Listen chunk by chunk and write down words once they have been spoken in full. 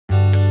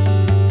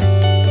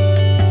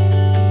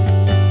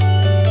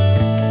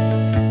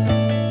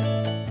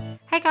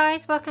Hey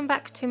guys, welcome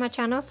back to my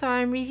channel. So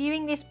I'm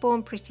reviewing this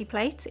Born Pretty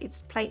plate.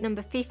 It's plate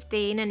number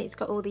 15 and it's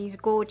got all these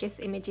gorgeous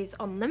images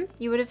on them.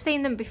 You would have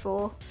seen them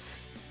before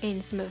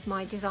in some of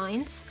my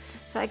designs.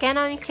 So again,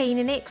 I'm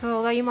cleaning it because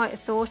although you might have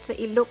thought that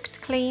it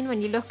looked clean,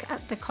 when you look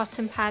at the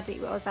cotton pad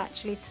it was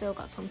actually still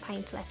got some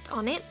paint left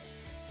on it.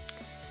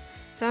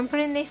 So I'm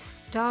putting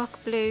this dark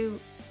blue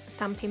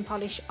stamping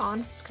polish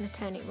on. Just going to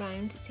turn it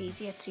round, it's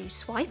easier to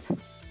swipe.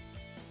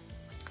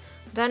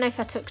 I don't know if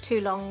I took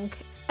too long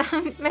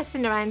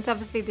messing around.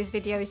 Obviously this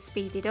video is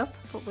speeded up,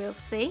 but we'll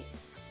see.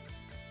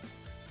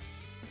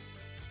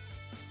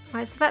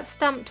 Right, so that's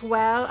stamped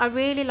well. I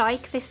really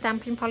like this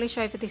stamping polish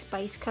over this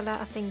base colour.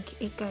 I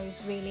think it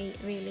goes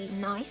really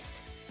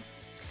nice.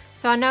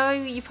 So I know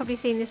you've probably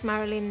seen this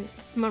Marilyn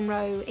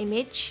Monroe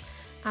image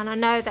and I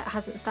know that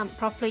hasn't stamped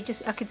properly,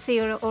 just I could see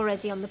it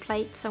already on the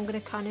plate, so I'm going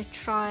to kind of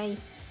try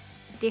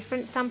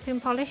different stamping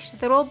polish.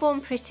 They're all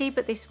Born Pretty,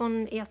 but this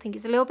one I think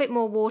is a little bit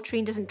more watery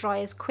and doesn't dry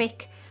as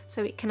quick,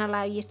 so it can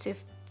allow you to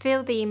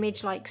fill the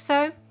image like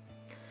so.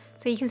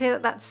 So you can see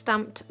that that's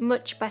stamped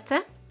much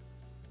better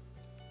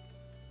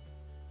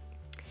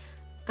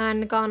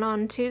and gone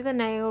on to the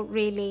nail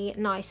really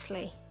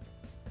nicely.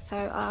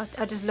 So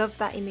I just love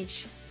that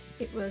image.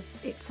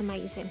 It's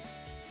amazing.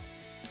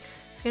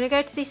 So I'm going to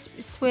go to this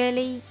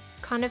swirly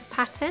kind of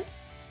pattern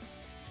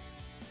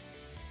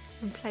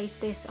and place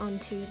this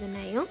onto the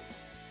nail.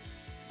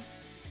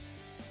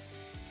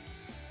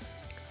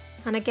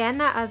 And again,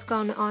 that has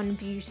gone on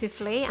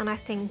beautifully, and I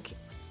think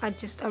I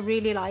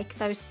really like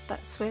that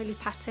swirly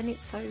pattern.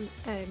 It's so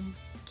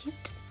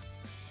cute.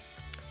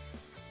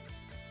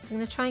 So I'm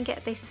going to try and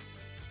get this,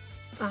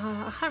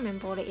 I can't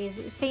remember what it is,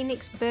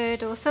 phoenix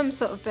bird or some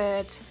sort of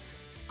bird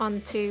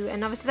onto,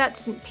 and obviously that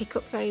didn't pick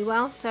up very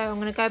well, so I'm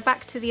going to go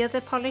back to the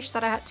other polish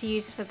that I had to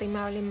use for the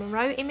Marilyn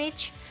Monroe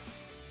image,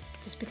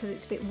 just because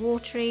it's a bit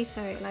watery,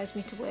 so it allows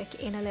me to work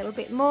it in a little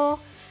bit more,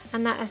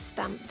 and that has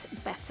stamped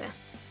better.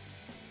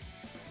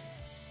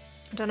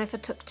 I don't know if I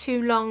took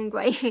too long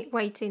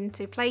waiting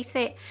to place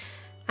it,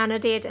 and I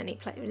did,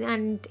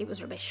 and it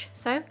was rubbish.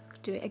 So I'll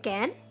do it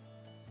again.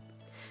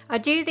 I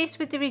do this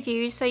with the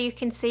reviews so you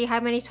can see how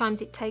many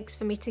times it takes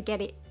for me to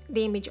get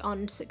the image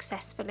on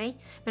successfully.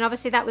 I mean,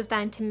 obviously that was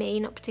down to me,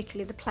 not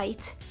particularly the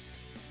plate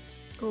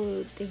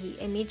or the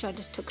image. I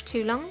just took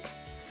too long.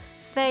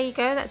 So there you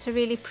go. That's a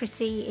really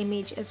pretty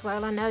image as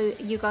well. I know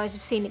you guys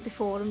have seen it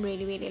before and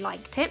really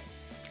liked it.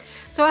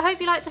 So I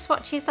hope you like the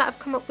swatches that I've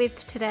come up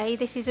with today.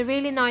 This is a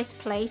really nice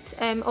plate.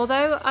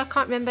 Although I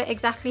can't remember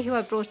exactly who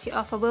I brought it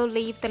off, I will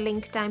leave the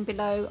link down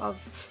below of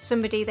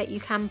somebody that you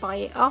can buy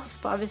it off.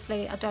 But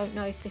obviously I don't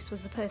know if this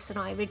was the person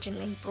I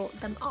originally brought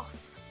them off.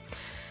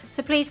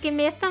 So please give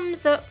me a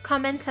thumbs up,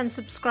 comment and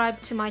subscribe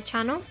to my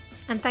channel.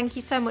 And thank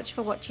you so much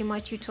for watching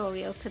my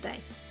tutorial today.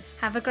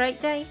 Have a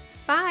great day.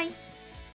 Bye.